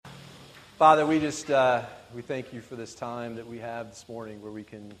Father, we thank you for this time that we have this morning where we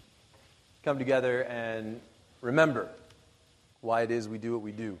can come together and remember why it is we do what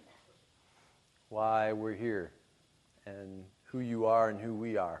we do, why we're here, and who you are and who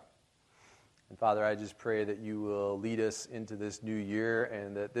we are. And Father, I just pray that you will lead us into this new year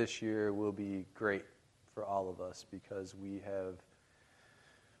and that this year will be great for all of us because we have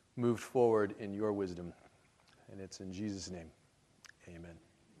moved forward in your wisdom. And it's in Jesus' name. Amen.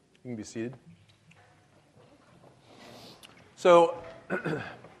 You can be seated. So,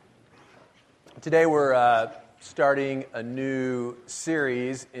 today we're starting a new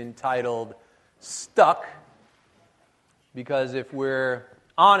series entitled Stuck, because if we're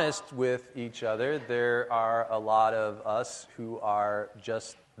honest with each other, there are a lot of us who are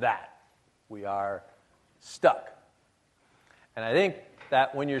just that. We are stuck. And I think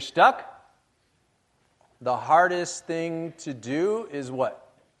that when you're stuck, the hardest thing to do is what?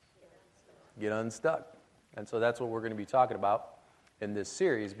 Get unstuck. And so that's what we're going to be talking about in this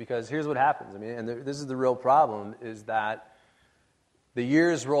series, because here's what happens. This is the real problem, is that the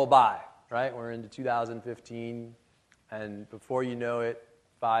years roll by, right? We're into 2015, and before you know it,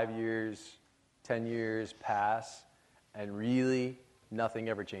 5 years, 10 years pass, and really nothing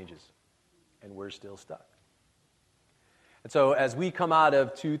ever changes, and we're still stuck. And so as we come out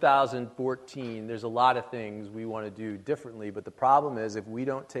of 2014, there's a lot of things we want to do differently, but the problem is if we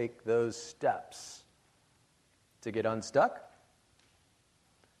don't take those steps to get unstuck,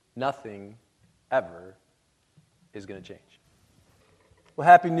 nothing ever is going to change. Well,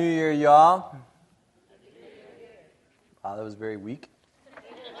 Happy New Year, y'all. Wow, that was very weak.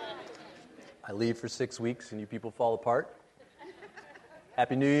 I leave for 6 weeks and you people fall apart.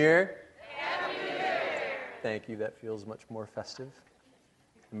 Happy New Year. Thank you. That feels much more festive,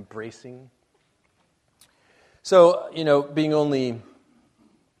 embracing. So, being only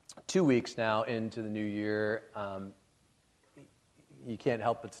 2 weeks now into the new year, you can't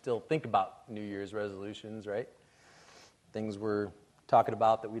help but still think about New Year's resolutions, right? Things we're talking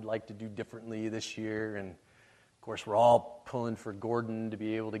about that we'd like to do differently this year. And, of course, we're all pulling for Gordon to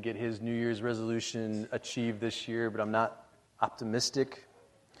be able to get his New Year's resolution achieved this year, but I'm not optimistic.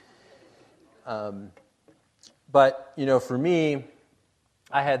 But, for me,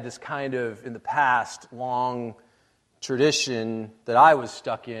 I had this kind of, in the past, long tradition that I was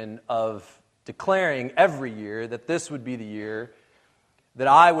stuck in of declaring every year that this would be the year that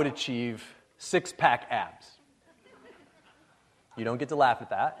I would achieve six-pack abs. You don't get to laugh at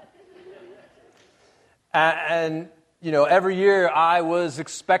that. And, every year I was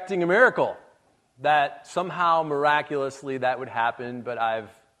expecting a miracle, that somehow miraculously that would happen, but I've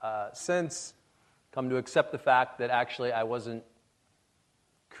since come to accept the fact that actually I wasn't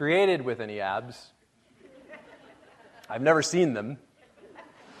created with any abs. I've never seen them.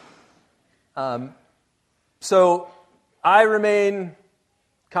 So I remain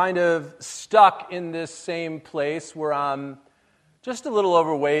kind of stuck in this same place where I'm just a little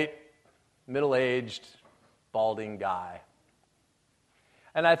overweight, middle-aged, balding guy.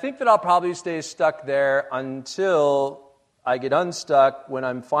 And I think that I'll probably stay stuck there until I get unstuck when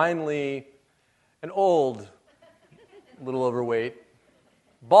I'm finally an old, little overweight,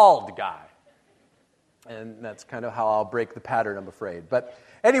 bald guy. And that's kind of how I'll break the pattern, I'm afraid. But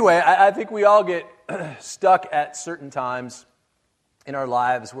anyway, I think we all get stuck at certain times in our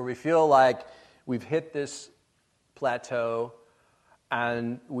lives where we feel like we've hit this plateau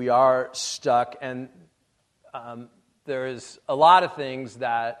and we are stuck. And there's a lot of things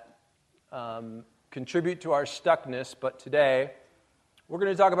that contribute to our stuckness, but today we're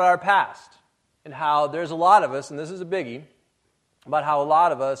going to talk about our past. And how there's a lot of us, and this is a biggie, about how a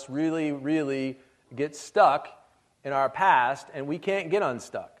lot of us really, really get stuck in our past, and we can't get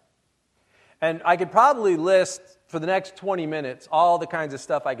unstuck. And I could probably list, for the next 20 minutes, all the kinds of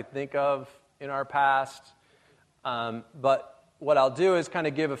stuff I could think of in our past. But what I'll do is kind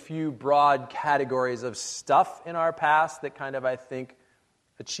of give a few broad categories of stuff in our past that kind of, I think,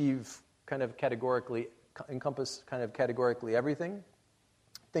 encompass categorically everything.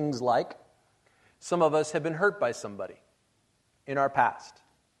 Things like, some of us have been hurt by somebody in our past.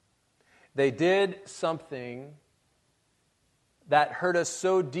 They did something that hurt us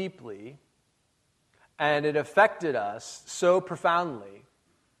so deeply, and it affected us so profoundly,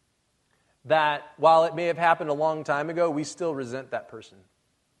 that while it may have happened a long time ago, we still resent that person.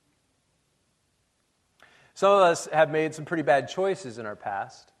 Some of us have made some pretty bad choices in our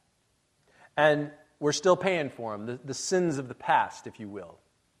past, and we're still paying for them, the sins of the past, if you will.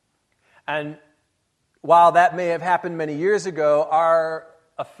 And while that may have happened many years ago,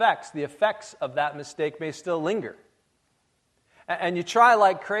 the effects of that mistake may still linger. And you try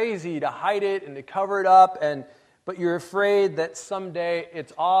like crazy to hide it and to cover it up, but you're afraid that someday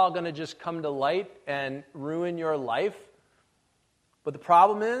it's all going to just come to light and ruin your life. But the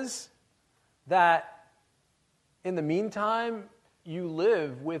problem is that in the meantime, you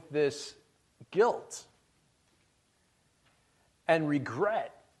live with this guilt and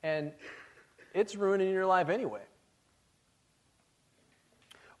regret, and it's ruining your life anyway.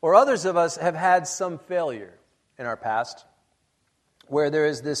 Or others of us have had some failure in our past where there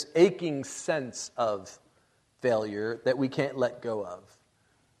is this aching sense of failure that we can't let go of.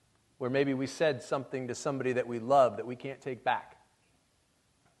 Where maybe we said something to somebody that we love that we can't take back.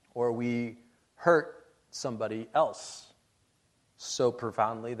 Or we hurt somebody else so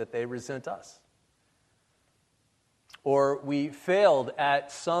profoundly that they resent us. Or we failed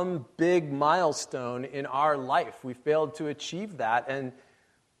at some big milestone in our life. We failed to achieve that, and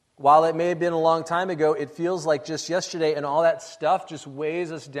while it may have been a long time ago, it feels like just yesterday, and all that stuff just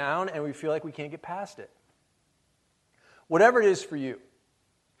weighs us down, and we feel like we can't get past it. Whatever it is for you,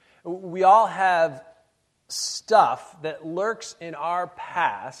 we all have stuff that lurks in our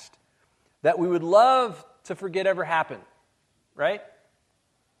past that we would love to forget ever happened, right?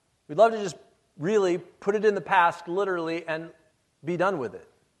 We'd love to just really put it in the past, literally, and be done with it.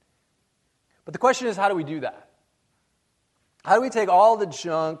 But the question is, how do we do that? How do we take all the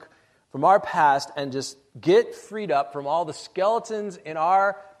junk from our past and just get freed up from all the skeletons in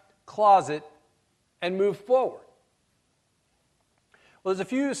our closet and move forward? Well, there's a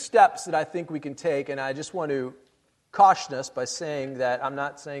few steps that I think we can take, and I just want to caution us by saying that I'm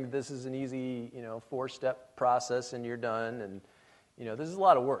not saying this is an easy, 4-step process and you're done, and this is a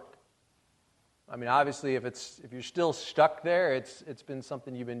lot of work. I mean, obviously, if you're still stuck there, it's been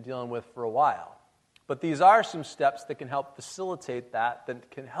something you've been dealing with for a while. But these are some steps that can help facilitate that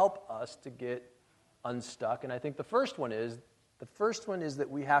can help us to get unstuck. And I think the first one is that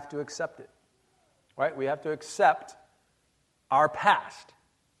we have to accept it. Right? We have to accept our past.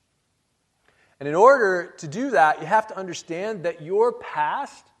 And in order to do that, you have to understand that your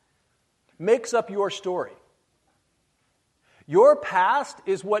past makes up your story. Your past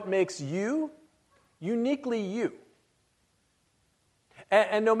is what makes you uniquely you.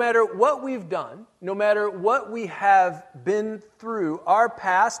 And no matter what we've done, no matter what we have been through, our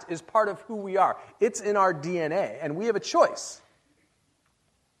past is part of who we are. It's in our DNA, and we have a choice.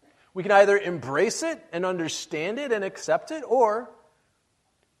 We can either embrace it and understand it and accept it, or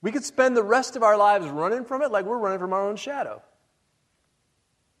we could spend the rest of our lives running from it like we're running from our own shadow.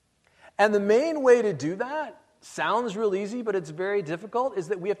 And the main way to do that sounds real easy, but it's very difficult, is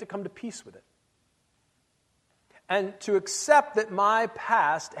that we have to come to peace with it. And to accept that my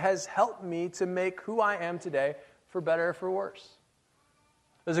past has helped me to make who I am today, for better or for worse.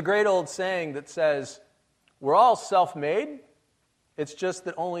 There's a great old saying that says, we're all self-made, it's just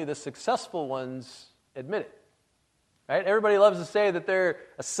that only the successful ones admit it. Right? Everybody loves to say that they're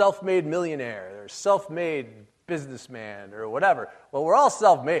a self-made millionaire, or a self-made businessman, or whatever. Well, we're all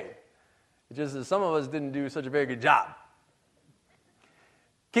self-made. It's just that some of us didn't do such a very good job.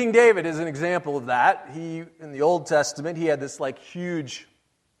 King David is an example of that. In the Old Testament, he had this huge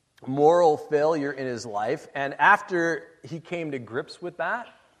moral failure in his life. And after he came to grips with that,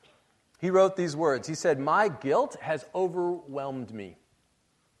 he wrote these words. He said, "My guilt has overwhelmed me.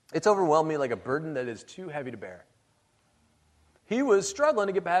 It's overwhelmed me like a burden that is too heavy to bear." He was struggling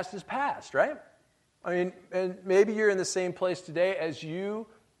to get past his past, right? I mean, and maybe you're in the same place today as you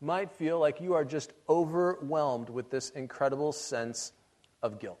might feel like you are just overwhelmed with this incredible sense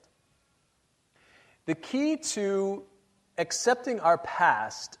of guilt. The key to accepting our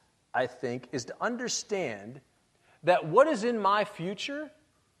past, I think, is to understand that what is in my future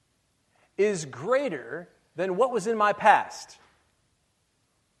is greater than what was in my past.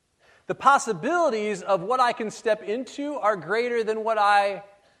 The possibilities of what I can step into are greater than what I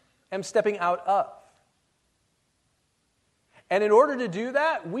am stepping out of. And in order to do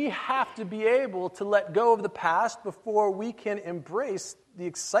that, we have to be able to let go of the past before we can embrace the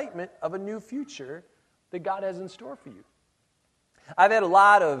excitement of a new future that God has in store for you. I've had a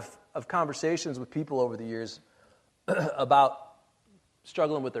lot of conversations with people over the years about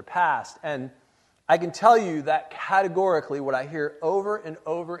struggling with their past, and I can tell you that categorically what I hear over and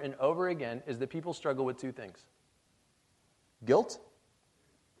over and over again is that people struggle with two things: guilt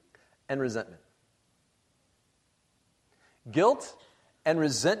and resentment. Guilt and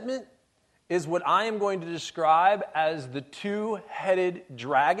resentment is what I am going to describe as the two-headed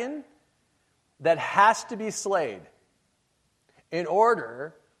dragon that has to be slayed in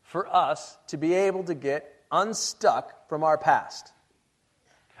order for us to be able to get unstuck from our past.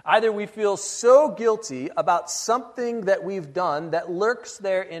 Either we feel so guilty about something that we've done that lurks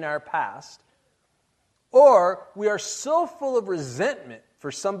there in our past, or we are so full of resentment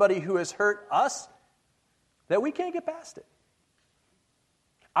for somebody who has hurt us that we can't get past it.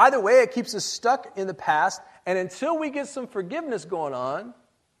 Either way, it keeps us stuck in the past, and until we get some forgiveness going on,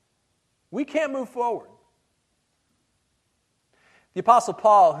 we can't move forward. The Apostle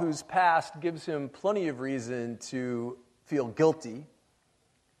Paul, whose past gives him plenty of reason to feel guilty,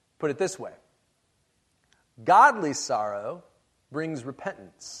 put it this way: godly sorrow brings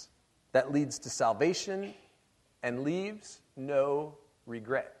repentance that leads to salvation and leaves no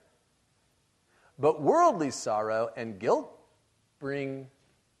regret. But worldly sorrow and guilt bring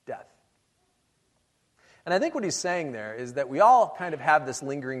death. And I think what he's saying there is that we all kind of have this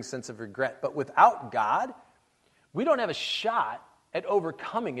lingering sense of regret, but without God, we don't have a shot at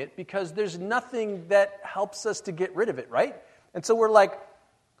overcoming it because there's nothing that helps us to get rid of it, right? And so we're like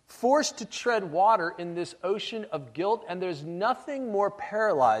forced to tread water in this ocean of guilt, and there's nothing more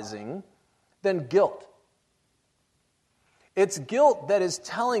paralyzing than guilt. It's guilt that is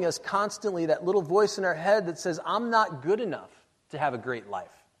telling us constantly, that little voice in our head that says, I'm not good enough to have a great life.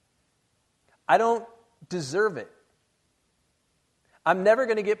 I don't deserve it. I'm never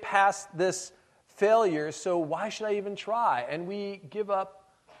going to get past this failure, so why should I even try? And we give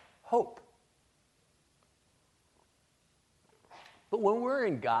up hope. But when we're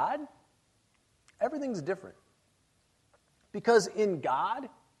in God, everything's different. Because in God,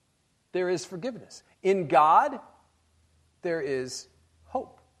 there is forgiveness. In God, there is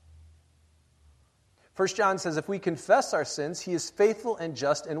hope. 1 John says, if we confess our sins, he is faithful and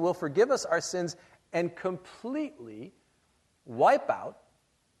just and will forgive us our sins and completely wipe out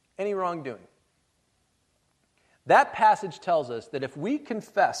any wrongdoing. That passage tells us that if we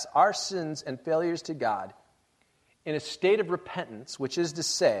confess our sins and failures to God in a state of repentance, which is to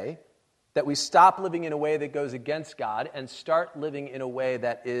say that we stop living in a way that goes against God and start living in a way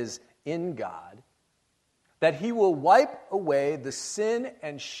that is in God, that he will wipe away the sin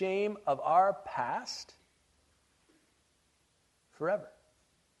and shame of our past forever.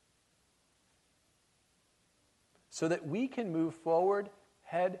 So that we can move forward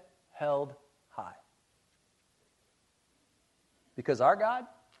head held high. Because our God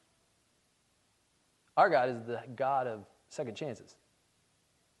is the God of second chances.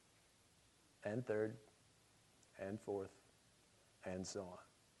 And third, and fourth, and so on.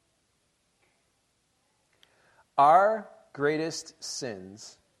 Our greatest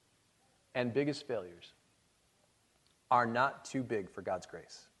sins and biggest failures are not too big for God's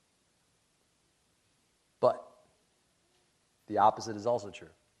grace. But the opposite is also true.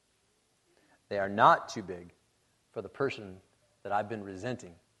 They are not too big for the person that I've been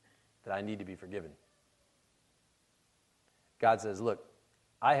resenting, that I need to be forgiven. God says, look,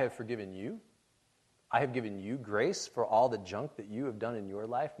 I have forgiven you. I have given you grace for all the junk that you have done in your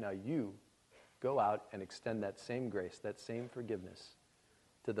life. Now you go out and extend that same grace, that same forgiveness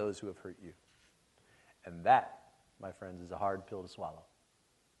to those who have hurt you. And that, my friends, is a hard pill to swallow.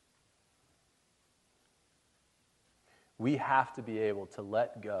 We have to be able to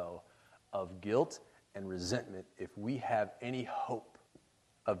let go of guilt and resentment if we have any hope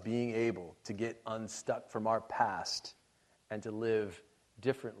of being able to get unstuck from our past and to live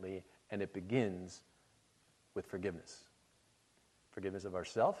differently. And it begins with forgiveness. Forgiveness of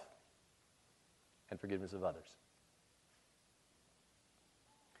ourselves and forgiveness of others.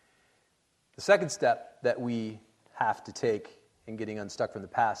 The second step that we have to take in getting unstuck from the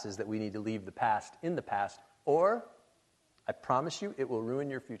past is that we need to leave the past in the past, or I promise you it will ruin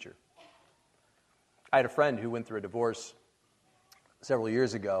your future. I had a friend who went through a divorce several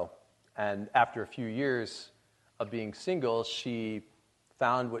years ago, and after a few years of being single, she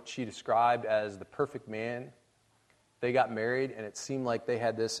found what she described as the perfect man. They got married, and it seemed like they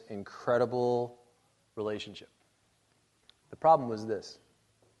had this incredible relationship. The problem was this.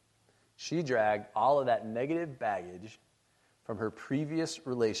 She dragged all of that negative baggage from her previous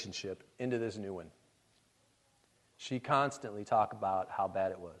relationship into this new one. She constantly talked about how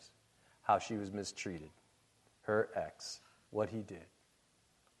bad it was, how she was mistreated, her ex, what he did,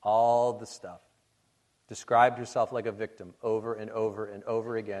 all the stuff. Described herself like a victim over and over and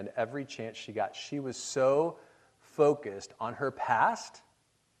over again, every chance she got. She was so focused on her past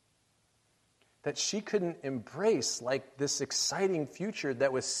that she couldn't embrace like this exciting future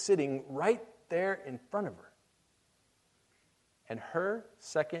that was sitting right there in front of her. And her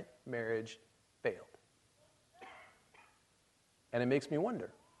second marriage failed. And it makes me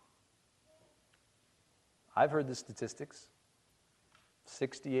wonder. I've heard the statistics.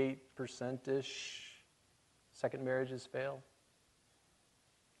 68%-ish second marriages fail.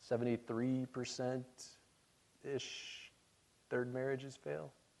 73%-ish third marriages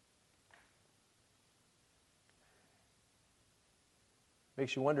fail.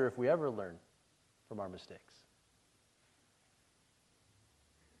 Makes you wonder if we ever learn from our mistakes.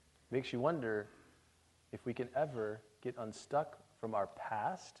 Makes you wonder if we can ever get unstuck from our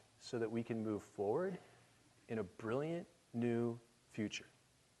past so that we can move forward in a brilliant new future.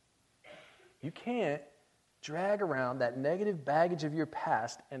 You can't drag around that negative baggage of your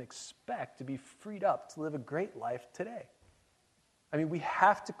past and expect to be freed up to live a great life today. I mean, we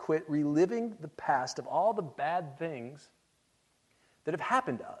have to quit reliving the past of all the bad things that have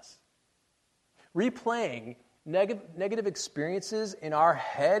happened to us. Replaying negative experiences in our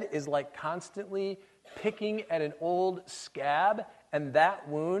head is like constantly picking at an old scab, and that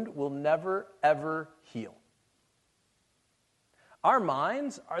wound will never, ever heal. Our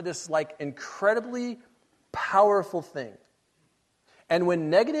minds are this like incredibly powerful thing. And when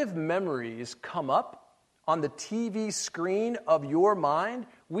negative memories come up on the TV screen of your mind,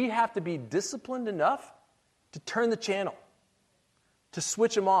 we have to be disciplined enough to turn the channel, to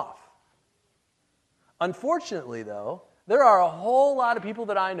switch them off. Unfortunately, though, there are a whole lot of people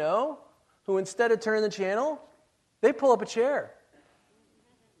that I know who instead of turning the channel, they pull up a chair.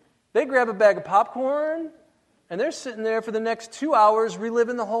 They grab a bag of popcorn, and they're sitting there for the next 2 hours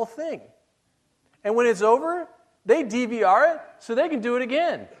reliving the whole thing. And when it's over, they DVR it so they can do it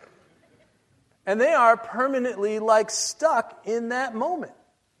again. And they are permanently like stuck in that moment.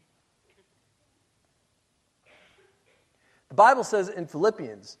 The Bible says in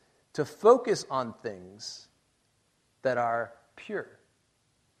Philippians to focus on things that are pure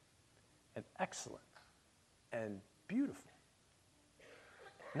and excellent and beautiful,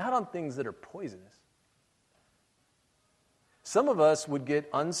 not on things that are poisonous. Some of us would get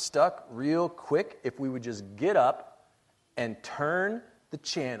unstuck real quick if we would just get up and turn the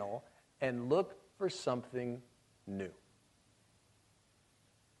channel and look for something new.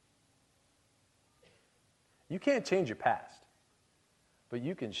 You can't change your past, but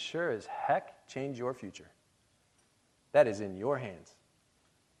you can sure as heck change your future. That is in your hands.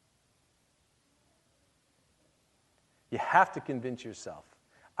 You have to convince yourself,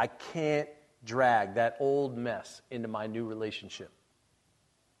 I can't drag that old mess into my new relationship.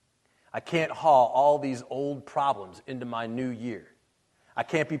 I can't haul all these old problems into my new year. I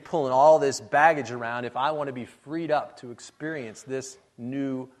can't be pulling all this baggage around if I want to be freed up to experience this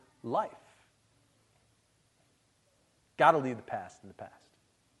new life. Got to leave the past in the past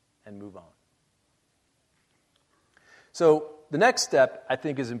and move on. So the next step, I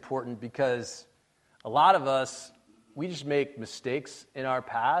think, is important because a lot of us, we just make mistakes in our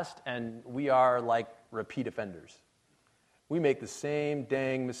past, and we are like repeat offenders. We make the same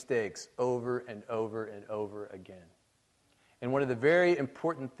dang mistakes over and over and over again. And one of the very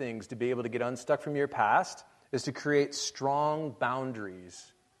important things to be able to get unstuck from your past is to create strong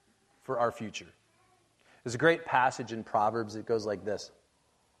boundaries for our future. There's a great passage in Proverbs that goes like this.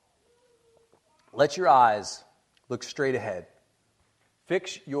 Let your eyes look straight ahead.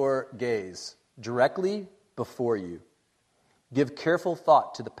 Fix your gaze directly before you. Give careful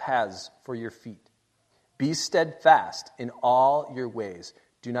thought to the paths for your feet. Be steadfast in all your ways.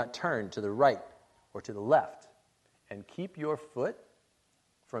 Do not turn to the right or to the left. And keep your foot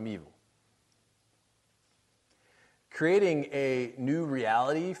from evil. Creating a new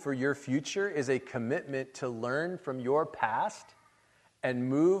reality for your future is a commitment to learn from your past and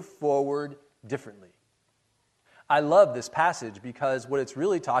move forward differently. I love this passage because what it's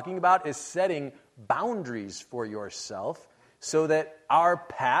really talking about is setting boundaries for yourself so that our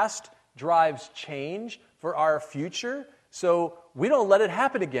past drives change for our future so we don't let it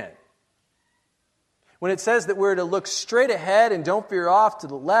happen again. When it says that we're to look straight ahead and don't veer off to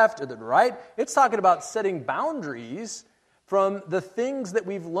the left or the right, it's talking about setting boundaries from the things that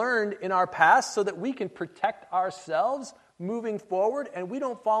we've learned in our past so that we can protect ourselves moving forward and we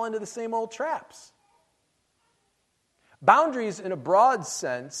don't fall into the same old traps. Boundaries in a broad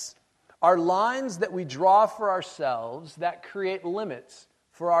sense are lines that we draw for ourselves that create limits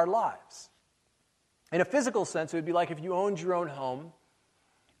for our lives. In a physical sense, it would be like if you owned your own home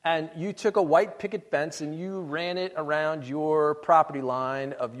and you took a white picket fence and you ran it around your property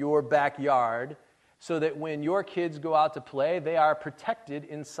line of your backyard so that when your kids go out to play, they are protected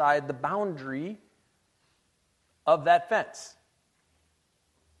inside the boundary of that fence.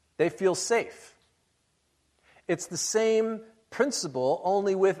 They feel safe. It's the same principle,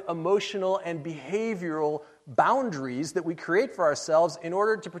 only with emotional and behavioral boundaries that we create for ourselves in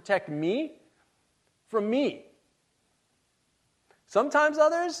order to protect me from me. Sometimes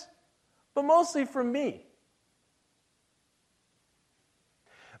others, but mostly from me.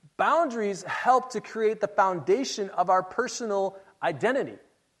 Boundaries help to create the foundation of our personal identity.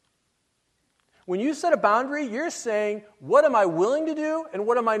 When you set a boundary, you're saying, what am I willing to do and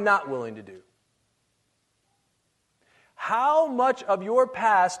what am I not willing to do? How much of your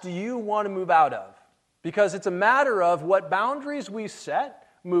past do you want to move out of? Because it's a matter of what boundaries we set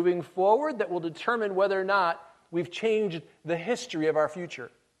moving forward that will determine whether or not we've changed the history of our future.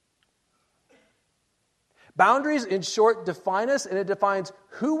 Boundaries, in short, define us, and it defines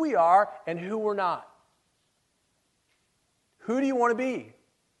who we are and who we're not. Who do you want to be?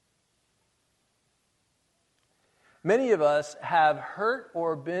 Many of us have hurt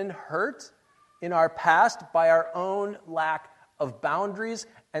or been hurt in our past by our own lack of boundaries,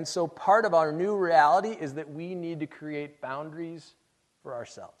 and so part of our new reality is that we need to create boundaries for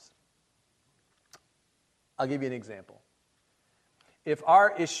ourselves. I'll give you an example. If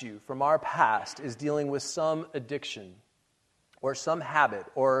our issue from our past is dealing with some addiction or some habit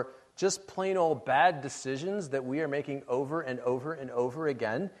or just plain old bad decisions that we are making over and over and over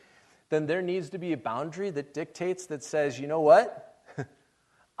again, then there needs to be a boundary that dictates, that says, you know what?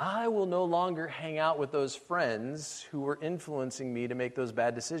 I will no longer hang out with those friends who were influencing me to make those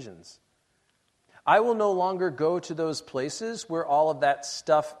bad decisions. I will no longer go to those places where all of that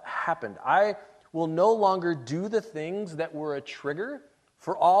stuff happened. I will no longer do the things that were a trigger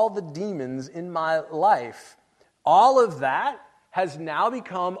for all the demons in my life. All of that has now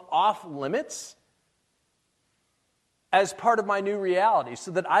become off limits as part of my new reality,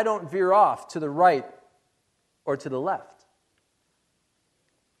 so that I don't veer off to the right or to the left,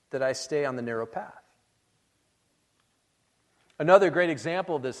 that I stay on the narrow path. Another great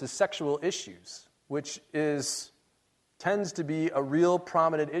example of this is sexual issues, which tends to be a real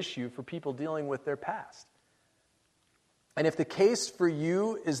prominent issue for people dealing with their past. And if the case for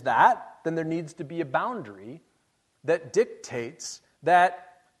you is that, then there needs to be a boundary that dictates that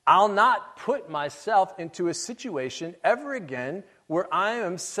I'll not put myself into a situation ever again where I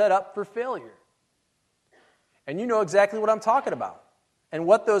am set up for failure. And you know exactly what I'm talking about and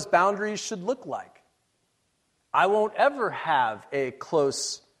what those boundaries should look like. I won't ever have a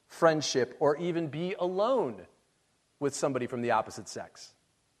close friendship or even be alone with somebody from the opposite sex.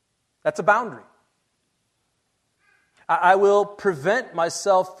 That's a boundary. I will prevent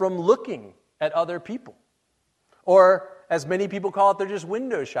myself from looking at other people. Or, as many people call it, they're just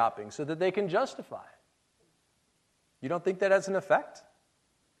window shopping so that they can justify it. You don't think that has an effect?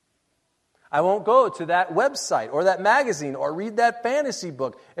 I won't go to that website or that magazine or read that fantasy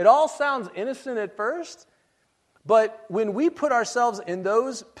book. It all sounds innocent at first, but when we put ourselves in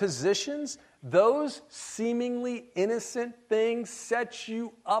those positions, those seemingly innocent things set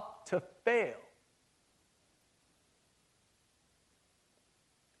you up to fail.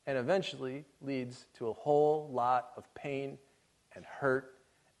 And eventually leads to a whole lot of pain and hurt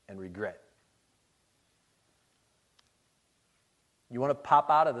and regret. You want to pop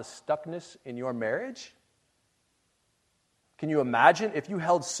out of the stuckness in your marriage? Can you imagine if you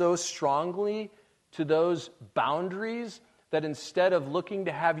held so strongly to those boundaries that instead of looking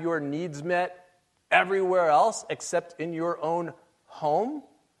to have your needs met everywhere else except in your own home,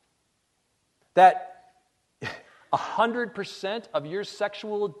 that 100% of your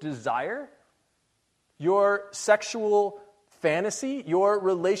sexual desire, your sexual fantasy, your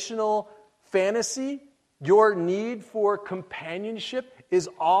relational fantasy, your need for companionship is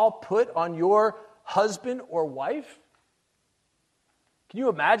all put on your husband or wife? Can you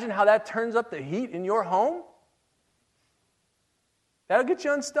imagine how that turns up the heat in your home? That'll get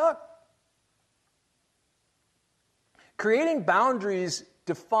you unstuck. Creating boundaries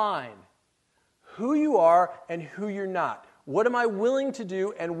define who you are and who you're not. What am I willing to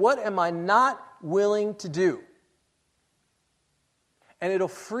do and what am I not willing to do? And it'll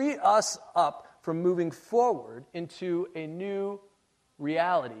free us up from moving forward into a new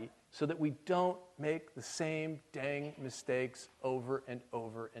reality so that we don't make the same dang mistakes over and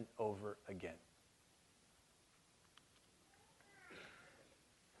over and over again.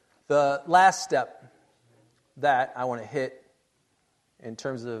 The last step that I want to hit in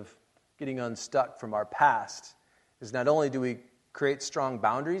terms of getting unstuck from our past is not only do we create strong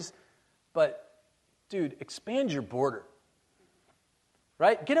boundaries, but, dude, expand your border.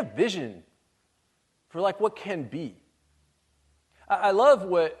 Right? Get a vision for what can be. I love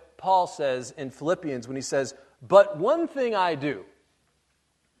what Paul says in Philippians when he says, but one thing I do.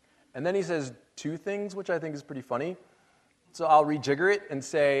 And then he says two things, which I think is pretty funny. So I'll rejigger it and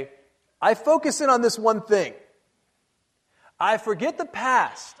say, I focus in on this one thing. I forget the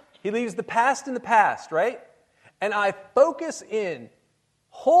past. He leaves the past in the past, right? And I focus in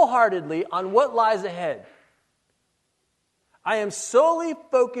wholeheartedly on what lies ahead. I am solely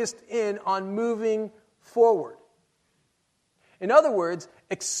focused in on moving forward. In other words,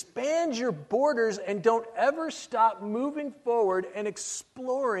 expand your borders and don't ever stop moving forward and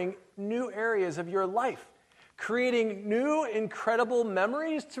exploring new areas of your life, creating new, incredible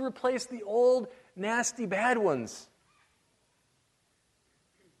memories to replace the old, nasty, bad ones.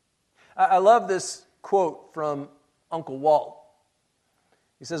 I love this quote from Uncle Walt.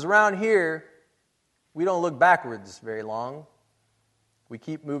 He says, around here, we don't look backwards very long. We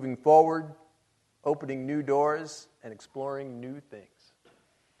keep moving forward, opening new doors, and exploring new things.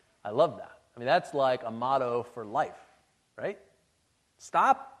 I love that. I mean, that's like a motto for life, right?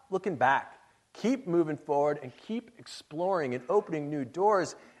 Stop looking back. Keep moving forward and keep exploring and opening new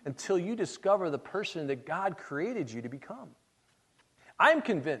doors until you discover the person that God created you to become. I'm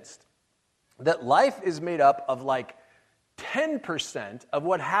convinced that life is made up of like 10% of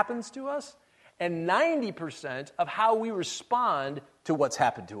what happens to us and 90% of how we respond to what's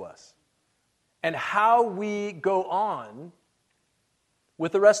happened to us and how we go on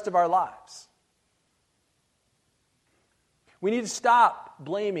with the rest of our lives. We need to stop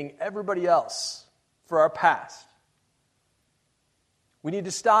blaming everybody else for our past. We need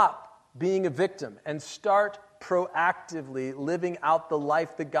to stop being a victim and start proactively living out the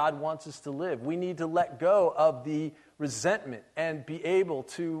life that God wants us to live. We need to let go of the resentment and be able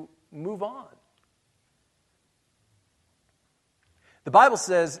to move on. The Bible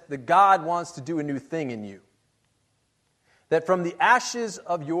says that God wants to do a new thing in you. That from the ashes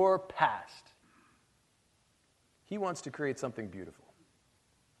of your past, He wants to create something beautiful.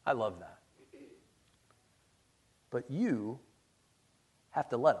 I love that. But you have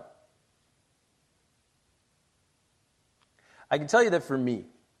to let Him. I can tell you that for me,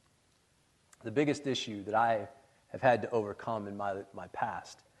 the biggest issue that I have had to overcome in my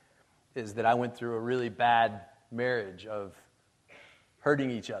past is that I went through a really bad marriage of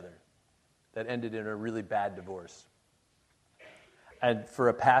hurting each other that ended in a really bad divorce. And for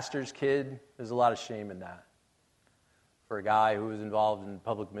a pastor's kid, there's a lot of shame in that. For a guy who was involved in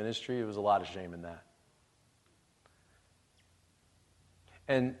public ministry, there was a lot of shame in that.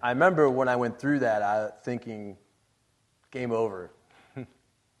 And I remember when I went through that, thinking, game over.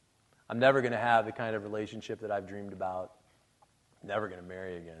 I'm never going to have the kind of relationship that I've dreamed about. Never going to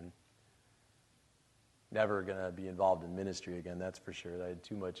marry again. Never going to be involved in ministry again, that's for sure. I had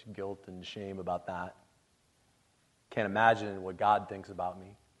too much guilt and shame about that. Can't imagine what God thinks about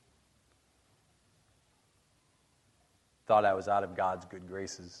me. Thought I was out of God's good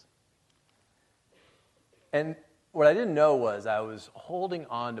graces. And what I didn't know was I was holding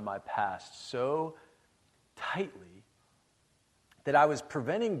on to my past so tightly that I was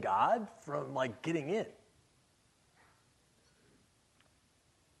preventing God from getting in.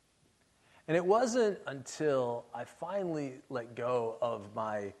 And it wasn't until I finally let go of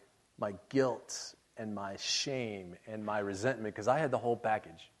my guilt and my shame and my resentment, because I had the whole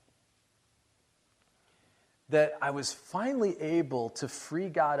package, that I was finally able to free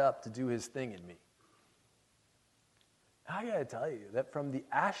God up to do His thing in me. I got to tell you that from the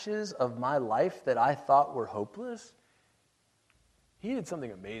ashes of my life that I thought were hopeless, He did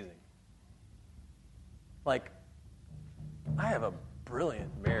something amazing. I have a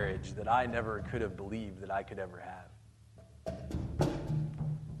brilliant marriage that I never could have believed that I could ever have.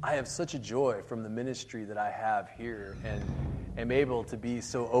 I have such a joy from the ministry that I have here and am able to be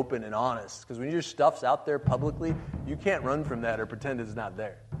so open and honest. Because when your stuff's out there publicly, you can't run from that or pretend it's not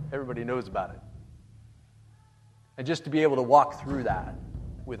there. Everybody knows about it. And just to be able to walk through that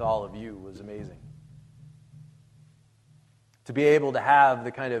with all of you was amazing. To be able to have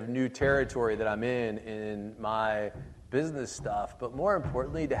the kind of new territory that I'm in my business stuff, but more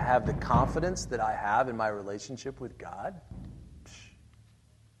importantly, to have the confidence that I have in my relationship with God.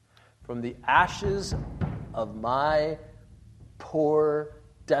 From the ashes of my poor,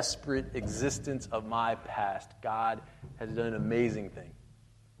 desperate existence of my past, God has done an amazing thing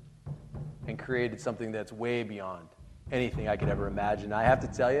and created something that's way beyond anything I could ever imagine. I have to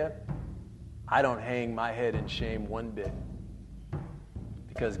tell you, I don't hang my head in shame one bit,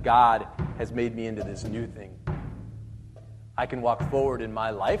 because God has made me into this new thing. I can walk forward in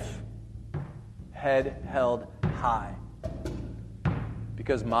my life, head held high,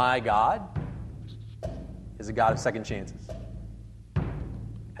 because my God is a God of second chances,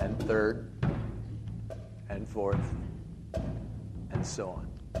 and third, and fourth, and so on.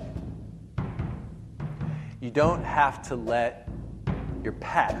 You don't have to let your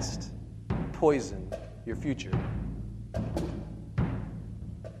past poison your future.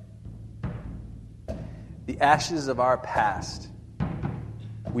 The ashes of our past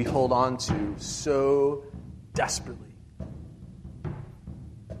we hold on to so desperately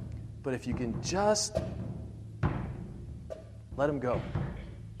But if you can just let him go,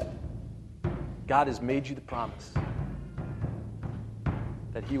 God has made you the promise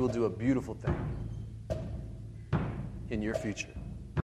that he will do a beautiful thing in your future.